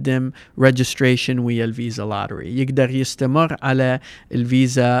يقدم registration ويا الفيزا لاتري، يقدر يستمر على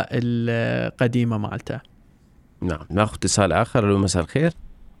الفيزا القديمة مالته. نعم، ناخذ اتصال آخر. لو مساء الخير.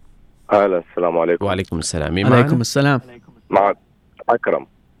 هلا، السلام عليكم. وعليكم السلام. عليكم السلام. معك أكرم.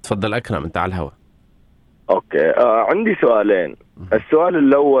 تفضل أكرم، أنت على الهواء. أوكي، عندي سؤالين. السؤال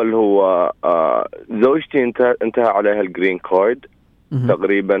الأول هو زوجتي انتهى عليها الجرين كارد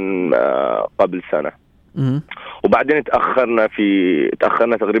تقريبا قبل سنة، وبعدين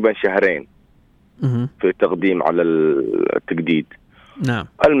تأخرنا تقريبا شهرين في التقديم على التجديد. نعم.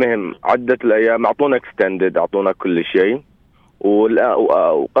 المهم عدت الأيام، أعطونا اكستندد، أعطونا كل شيء،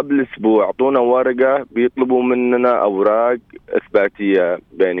 وقبل أسبوع أعطونا ورقة بيطلبوا مننا أوراق إثباتية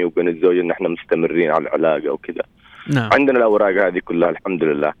بيني وبين الزوج إن إحنا مستمرين على العلاقة وكذا. نعم. عندنا الأوراق هذه كلها الحمد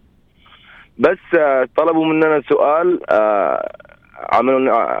لله. بس طلبوا مننا سؤال، عملوا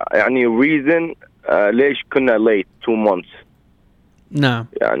يعني reason ليش كنا late 2 months. نعم.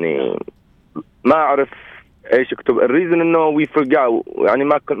 يعني ما أعرف ايش اكتب؟ الريزن انه وي فورجاو، يعني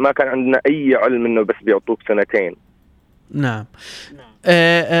ما كان عندنا اي علم انه بس بيعطوك سنتين. نعم.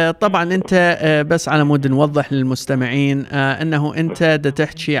 طبعا انت بس على مود نوضح للمستمعين انه انت دا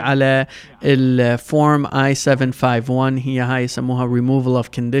تحكي على الفورم I-751، هي هاي يسموها removal of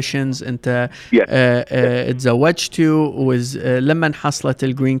conditions. انت تزوجتوا، ولما حصلت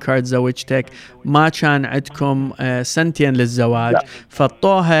الجرين كارد زوجتك ما كان عندكم سنتين للزواج،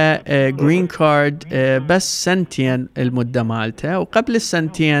 فطوها جرين كارد بس سنتين المدة مالته، وقبل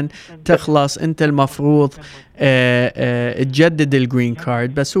السنتين تخلص انت المفروض تجدد الجرين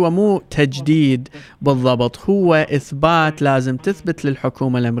كارد. بس هو مو تجديد بالضبط، هو إثبات، لازم تثبت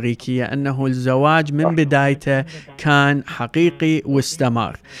للحكومة الأمريكية أنه الزواج من بدايته كان حقيقي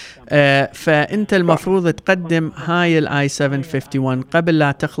واستمر. فأنت المفروض تقدم هاي الآي 751 قبل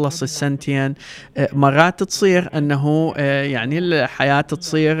لا تخلص السنتين. مرات تصير أنه يعني الحياة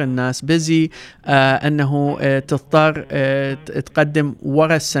تصير الناس بزي، أنه تضطر تقدم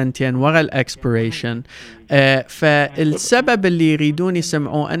ورا السنتين ورا الإكسبيريشن. فالسبب اللي يريدون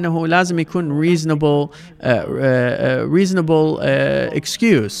يسمعوه أنه لازم يكون reasonable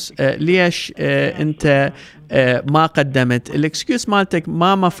excuse. ليش أنت ما قدمت؟ الاكسكيوز مالتك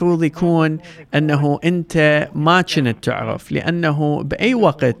ما مفروض يكون أنه أنت ما كنت تعرف، لأنه بأي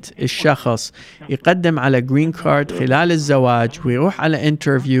وقت الشخص يقدم على جرين كارد خلال الزواج ويروح على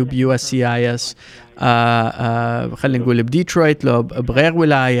انترفيو بUSCIS، خلينا نقول بديترويت لو بغير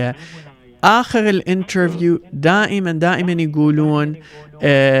ولاية، آخر الانترفيو دائما يقولون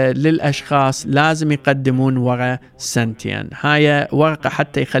للأشخاص لازم يقدمون ورقة سنتين. هاي ورقة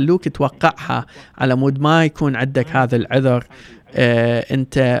حتى يخلوك توقعها على مود ما يكون عندك هذا العذر،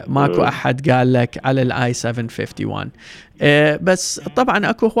 انت ماكو احد قال لك على الاي 751. بس طبعا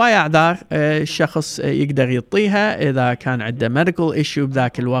اكو هواية اعذار الشخص يقدر يعطيها اذا كان عنده medical issue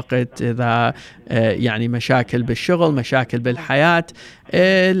بذاك الوقت، اذا يعني مشاكل بالشغل، مشاكل بالحياة.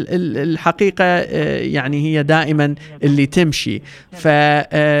 الحقيقة يعني هي دائما اللي تمشي.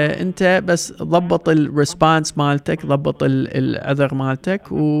 فانت بس ضبط الريسبونس مالتك، ضبط العذر مالتك،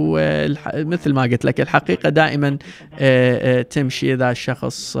 ومثل ما قلت لك الحقيقة دائما تمشي اذا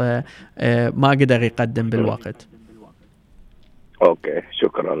الشخص ما قدر يقدم بالوقت. اوكي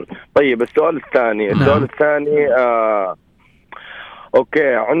شكرا. طيب السؤال الثاني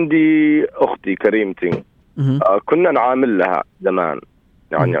اوكي، عندي اختي كريمتي، كنا نعامل لها زمان،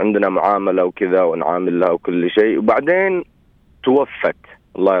 يعني عندنا معاملة وكذا ونعامل لها وكل شيء، وبعدين توفت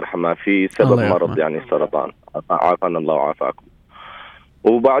الله يرحمها في سبب مرض يعني سرطان، عافانا الله وعافاكم.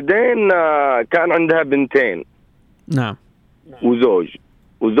 وبعدين كان عندها بنتين، نعم،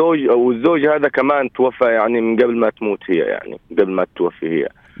 والزوج هذا كمان توفى يعني من قبل ما تموت هي، يعني قبل ما توفي هي.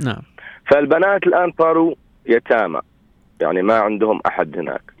 نعم. فالبنات الآن صاروا يتامى، يعني ما عندهم أحد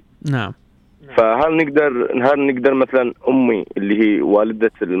هناك. نعم. فهل نقدر مثلا أمي اللي هي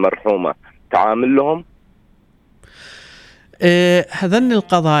والدة المرحومة تعامل لهم؟ هذن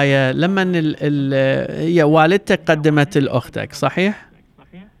القضايا لما هي والدتك قدمت لأختك صحيح؟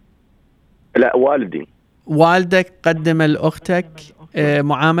 لا، والدك قدم لأختك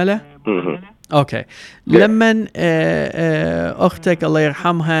معاملة؟ اوكي. لما اختك الله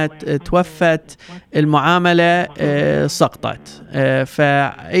يرحمها توفت، المعاملة سقطت.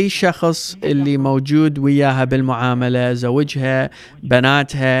 فأي شخص اللي موجود وياها بالمعاملة، زوجها،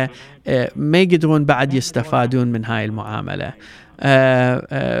 بناتها، ما يقدرون بعد يستفادون من هاي المعاملة.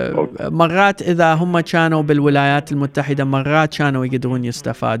 مرات إذا هم كانوا بالولايات المتحدة مرات كانوا يقدرون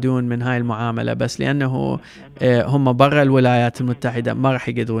يستفادون من هاي المعاملة، بس لأنه هم برا الولايات المتحدة ما راح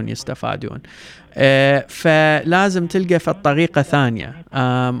يقدرون يستفادون. فلازم تلقى في الطريقة ثانية،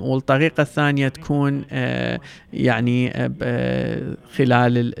 والطريقة الثانية تكون يعني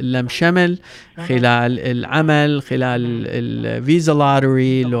خلال اللم شمل، خلال العمل، خلال الفيزا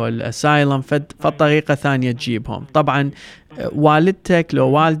لاتري لو الاسايلم، فالطريقة ثانية تجيبهم. طبعا والدتك لو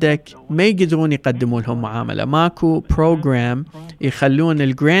والدك ما يقدرون يقدموا لهم معاملة، ماكو بروجرام يخلون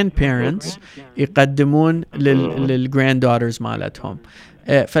الجراند بيرنتس يقدمون للجراند داترز مالتهم،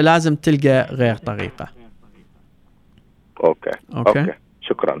 فلازم تلقى غير طريقة. اوكي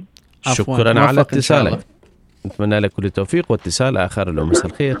شكرا على اتصالك، نتمنى لك كل التوفيق. واتصال آخر. لو مساء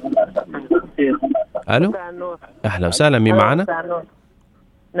الخير. الو، اهلا وسهلا، مين معنا؟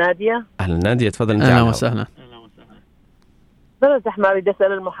 نادية. اهلا نادية، تفضل. اهلا وسهلا. بس احنا اريد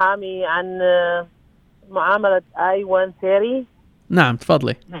اسال المحامي عن معاملة I-130. نعم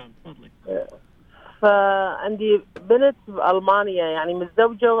تفضلي. فعندي بنت بألمانيا يعني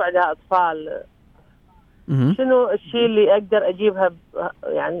متزوجة وعندها أطفال. شنو الشيء اللي أقدر أجيبها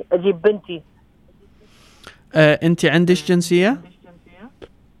يعني أجيب بنتي؟ أنت عندك جنسية؟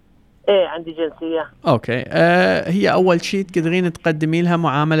 ايه عندي جنسية. اوكي. هي اول شيء تقدرين تقدمي لها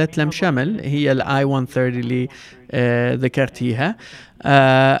معاملة لم شمل، هي الاي 130 اللي ذكرتيها.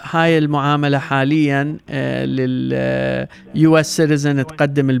 هاي المعاملة حاليا لليو اس سيتيزن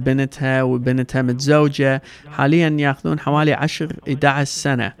تقدم لبنتها وبنتها متزوجة، حاليا ياخذون حوالي 10-11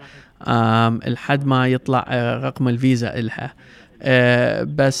 سنة لحد ما يطلع رقم الفيزا إلها.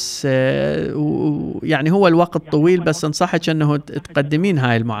 بس يعني هو الوقت طويل، بس انصحك انه تقدمين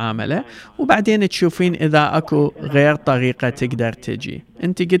هاي المعاملة وبعدين تشوفين اذا اكو غير طريقة تقدر تجي.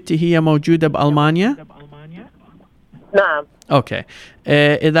 انت قلتي هي موجودة بألمانيا؟ نعم. اوكي.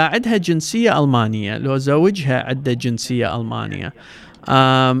 اذا عندها جنسية ألمانية، لو زوجها عنده جنسية ألمانية،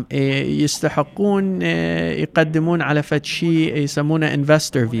 يستحقون يقدمون على فد شيء يسمونه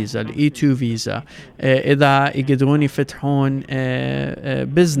انفستر فيزا، الاي 2 فيزا، اذا يقدرون يفتحون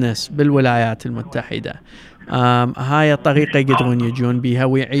بزنس بالولايات المتحدة. هاي الطريقة يقدرون يجون بيها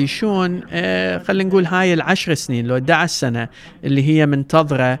ويعيشون خلينا نقول هاي 10 سنين لو 11 سنة اللي هي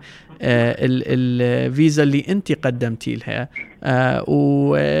منتظرة الفيزا اللي انت قدمتي لها.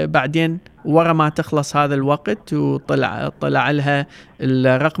 وبعدين ورا ما تخلص هذا الوقت وطلع لها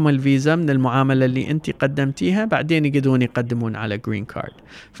الرقم الفيزا من المعاملة اللي انت قدمتيها، بعدين يقدرون يقدمون على جرين كارد.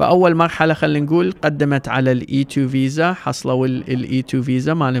 فأول مرحلة خلينا نقول قدمت على الاي 2 فيزا، حصلوا الاي 2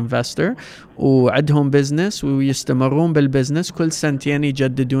 فيزا مال انفستر وعندهم بزنس ويستمرون بالبزنس، كل سنتين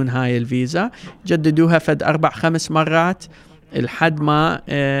يجددون هاي الفيزا، يجددوها فد 4-5 مرات لحد ما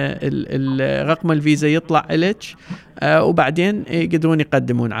رقم الفيزا يطلع إلك، وبعدين يقدرون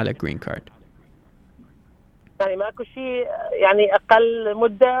يقدمون على جرين كارد. يعني ماكو شيء يعني أقل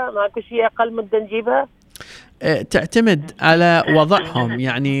مدة، ماكو شيء أقل مدة نجيبها؟ تعتمد على وضعهم،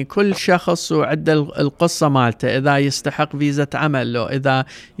 يعني كل شخص وعنده القصة مالته، إذا يستحق فيزا عمل، لو إذا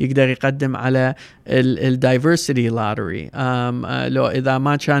يقدر يقدم على الدايفرسيتي لاتري، لو إذا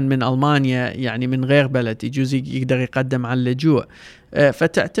ما كان من ألمانيا يعني من غير بلد يجوز يقدر يقدم على اللجوء.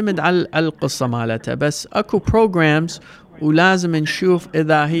 فتعتمد على القصة مالته، بس أكو programs ولازم نشوف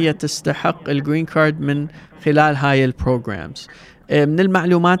إذا هي تستحق الجرين كارد من خلال هاي البروجرامز. من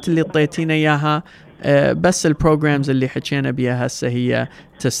المعلومات اللي اعطيتينا إياها بس البروجرامز اللي حكينا بيها هسه هي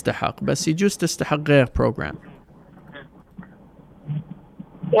تستحق، بس يجوز تستحق غير بروجرام.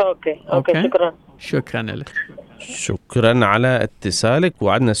 اوكي شكرا لك. شكرا على اتصالك.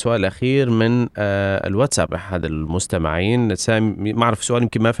 وعندنا سؤال أخير من الواتساب أحد المستمعين. سامي، ما أعرف سؤال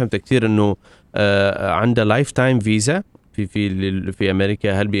يمكن ما فهمت كثير، إنه عنده لايف تايم فيزا في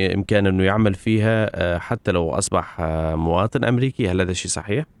أمريكا، هل بإمكانه إنه يعمل فيها حتى لو أصبح مواطن أمريكي؟ هل هذا الشيء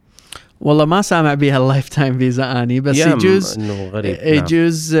صحيح؟ والله ما سامع بيها اللايف تايم فيزا أني، بس يجوز إنه غريب.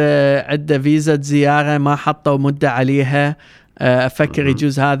 يجوز عنده فيزا زيارة ما حطوا مدة عليها، أفكر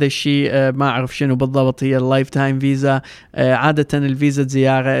يجوز هذا الشيء، ما أعرف شنو بالضبط هي اللايف تايم فيزا. عادة الفيزا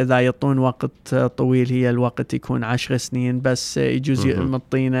زيارة إذا يعطون وقت طويل هي الوقت يكون 10 سنين، بس يجوز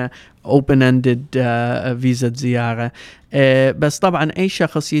مطينا open ended فيزا زيارة. بس طبعا أي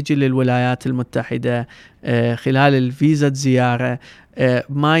شخص يجي للولايات المتحدة خلال الفيزا زيارة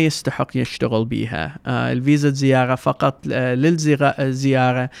ما يستحق يشتغل بيها. الفيزا زيارة فقط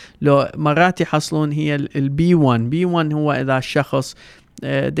للزيارة. لو مرات يحصلون هي البي 1. بي 1 هو إذا الشخص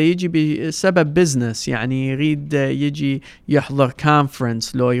دا يجي بسبب بزنس، يعني يريد يجي يحضر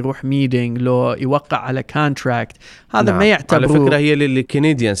كونفرنس، لو يروح ميتينج، لو يوقع على كونتراكت، هذا ما يعتبره. على فكرة هي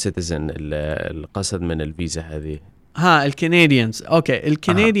للكنديان سيتيزن القصد من الفيزا هذه. الكنديانز. اوكي،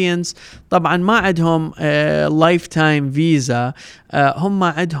 الكنديانز طبعا ما عندهم لايف تايم فيزا، هم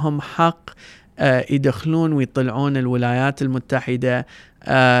عندهم حق يدخلون ويطلعون الولايات المتحدة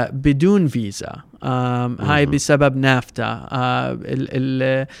بدون فيزا. هاي بسبب نافتا.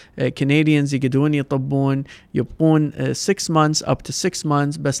 الكنديانز يقدرون يبقون 6 months up to 6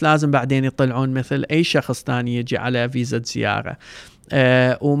 months، بس لازم بعدين يطلعون مثل أي شخص ثاني يجي على فيزا زيارة.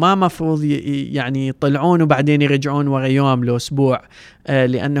 وما مفروض يعني يطلعون وبعدين يرجعون ورا يوم لو أسبوع،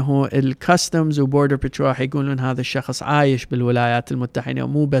 لأنه الكاستمز وبوردر بترول يقولون هذا الشخص عايش بالولايات المتحدة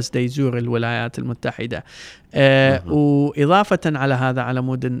ومو بس دا يزور الولايات المتحدة. وإضافة على هذا، على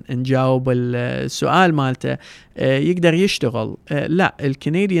مود نجاوب السؤال مالته، يقدر يشتغل. لا،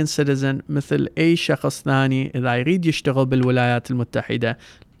 الكنديان سيتيزن مثل أي شخص ثاني إذا يريد يشتغل بالولايات المتحدة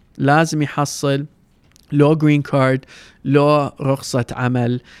لازم يحصل لو جرين كارد، لو رخصة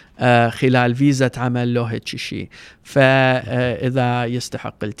عمل خلال فيزا عمل، لو هيك شيء. فإذا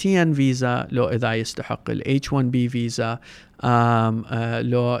يستحق الTN فيزا، لو إذا يستحق H1B فيزا،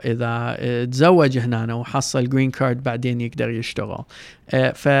 لو إذا تزوج هنا وحصل جرين كارد بعدين يقدر يشتغل.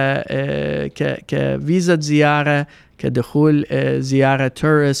 كفيزا زيارة، كدخول زيارة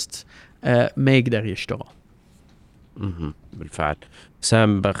تورست، ما يقدر يشتغل. بالفعل.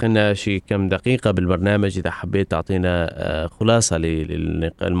 سام بقينا شيء كم دقيقة بالبرنامج، إذا حبيت تعطينا خلاصة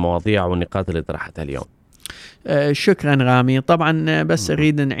للمواضيع والنقاط اللي طرحتها اليوم. شكرا رامي. طبعا بس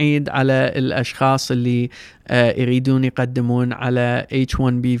أريد نعيد على الأشخاص اللي يريدون يقدمون على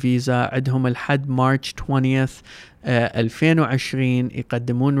H1B فيزا، عندهم الحد مارش 20th 2020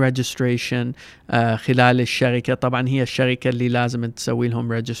 يقدمون registration خلال الشركة. طبعا هي الشركة اللي لازم تسوي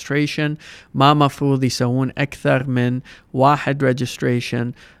لهم registration، ما مفروض يسوون أكثر من واحد registration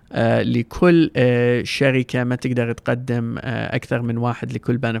لكل شركة، ما تقدر تقدم أكثر من واحد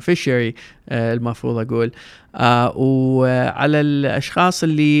لكل beneficiary المفروض أقول. وعلى الأشخاص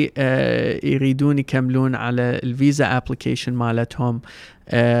اللي يريدون يكملون على الفيزا application مالتهم،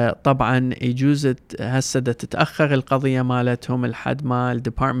 طبعا يجوز هسه تتأخر القضية مالتهم لحد ما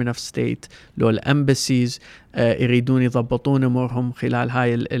Department of State لو الامباسيز يريدون يضبطون امورهم خلال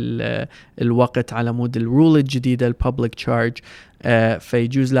هاي الوقت على مود الرول الجديدة الببليك تشارج.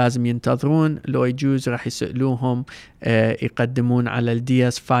 فيجوز لازم ينتظرون، لو يجوز راح يسألوهم يقدمون على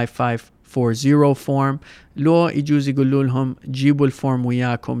الDS 5540 فورم، لو يجوز يقولوا لهم جيبوا الفورم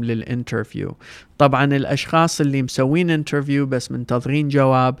وياكم للانترفيو. طبعا الأشخاص اللي مسوين انترفيو بس منتظرين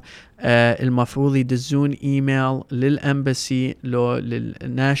جواب، المفروض يدزون ايميل للامباسي، لو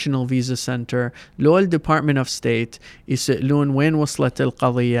للناشونال فيزا سنتر، لو الديبارتمنت اوف ستيت، يسألون وين وصلت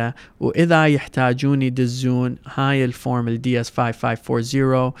القضية، وإذا يحتاجون يدزون هاي الفورم الDS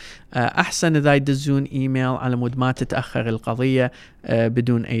 5540 أحسن إذا يدزون ايميل على مود ما تتأخر القضية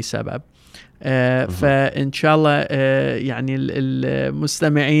بدون أي سبب. فإن شاء الله يعني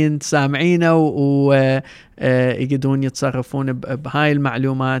المستمعين سامعينا ويقدرون يتصرفون بهاي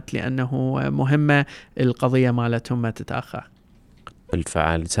المعلومات، لأنه مهمة القضية مالتهم ما تتأخر.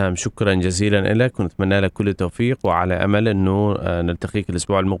 بالفعل. سام شكرا جزيلا لك، ونتمنى لك كل التوفيق، وعلى أمل أنه نلتقيك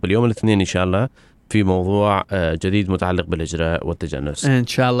الأسبوع المقبل يوم الاثنين إن شاء الله في موضوع جديد متعلق بالإجراء والتجنس إن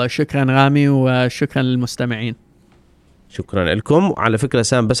شاء الله. شكرا رامي، وشكرا للمستمعين. شكرا لكم. وعلى فكرة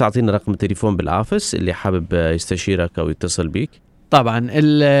سام بس أعطينا رقم التليفون بالآفس اللي حابب يستشيرك أو يتصل بيك. طبعا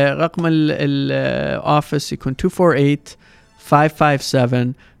الرقم الآفس يكون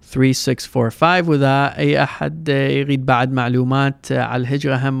 248-557-3645. وإذا أي أحد يريد بعد معلومات على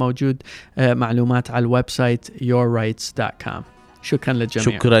الهجرة هم موجود معلومات على الويب سايت yourrights.com. شكرا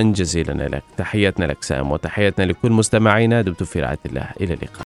للجميع. شكرا جزيلا لك. تحياتنا لك سام، وتحياتنا لكل مستمعينا. دمتم في رعاية الله. إلى اللقاء.